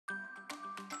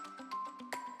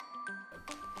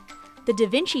The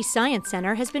Vinci Science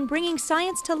Center has been bringing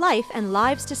science to life and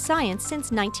lives to science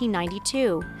since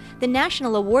 1992. The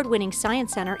national award-winning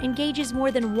Science Center engages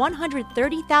more than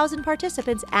 130,000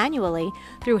 participants annually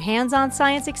through hands-on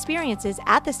science experiences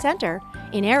at the center,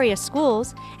 in area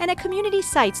schools, and at community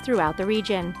sites throughout the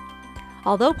region.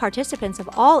 Although participants of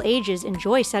all ages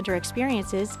enjoy center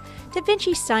experiences,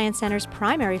 Vinci Science Center's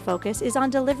primary focus is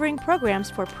on delivering programs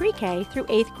for pre-K through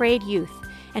 8th grade youth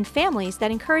and families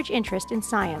that encourage interest in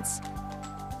science.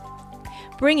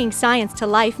 Bringing science to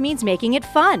life means making it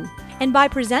fun, and by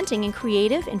presenting in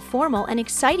creative, informal, and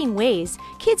exciting ways,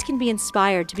 kids can be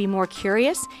inspired to be more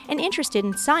curious and interested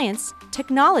in science,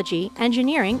 technology,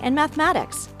 engineering, and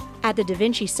mathematics. At the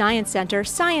Vinci Science Center,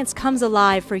 science comes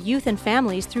alive for youth and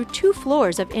families through 2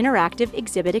 floors of interactive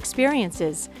exhibit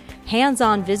experiences,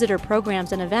 hands-on visitor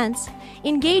programs and events,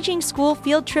 engaging school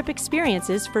field trip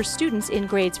experiences for students in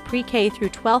grades pre-K through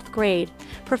 12th grade,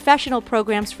 professional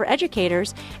programs for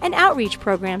educators, and outreach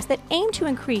programs that aim to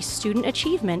increase student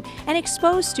achievement and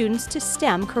expose students to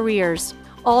STEM careers.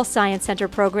 All Science Center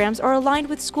programs are aligned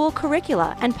with school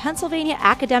curricula and Pennsylvania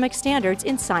academic standards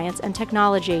in science and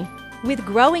technology. With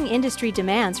growing industry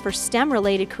demands for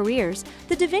STEM-related careers,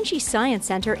 the Vinci Science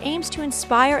Center aims to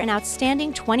inspire an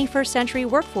outstanding 21st century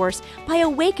workforce by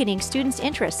awakening students'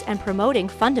 interests and promoting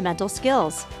fundamental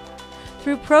skills.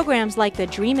 Through programs like the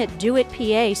Dream It, Do It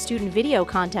PA Student Video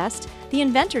Contest, the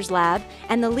Inventors Lab,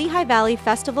 and the Lehigh Valley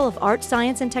Festival of Art,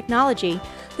 Science, and Technology,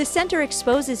 the center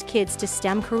exposes kids to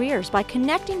STEM careers by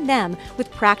connecting them with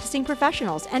practicing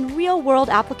professionals and real-world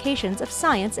applications of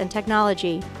science and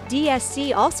technology.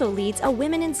 DSC also leads a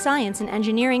Women in Science and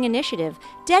Engineering initiative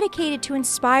dedicated to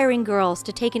inspiring girls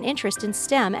to take an interest in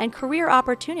STEM and career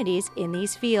opportunities in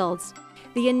these fields.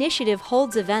 The initiative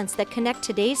holds events that connect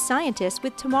today's scientists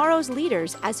with tomorrow's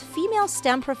leaders as female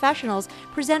STEM professionals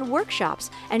present workshops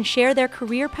and share their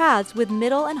career paths with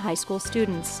middle and high school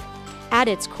students. At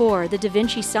its core, the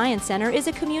Vinci Science Center is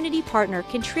a community partner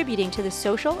contributing to the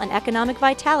social and economic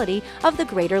vitality of the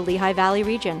greater Lehigh Valley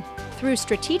region. Through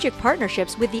strategic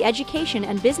partnerships with the education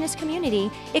and business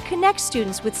community, it connects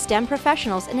students with STEM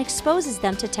professionals and exposes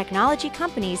them to technology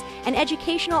companies and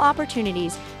educational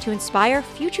opportunities to inspire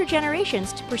future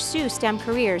generations to pursue STEM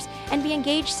careers and be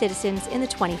engaged citizens in the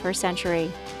 21st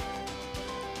century.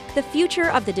 The future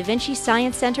of the Vinci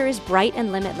Science Center is bright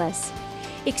and limitless.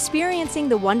 Experiencing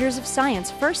the wonders of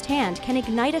science firsthand can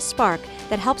ignite a spark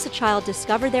that helps a child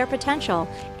discover their potential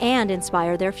and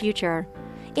inspire their future.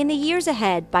 In the years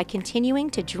ahead, by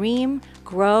continuing to dream,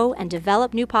 grow, and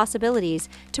develop new possibilities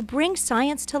to bring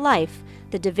science to life,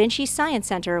 the Vinci Science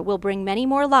Center will bring many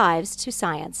more lives to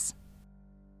science.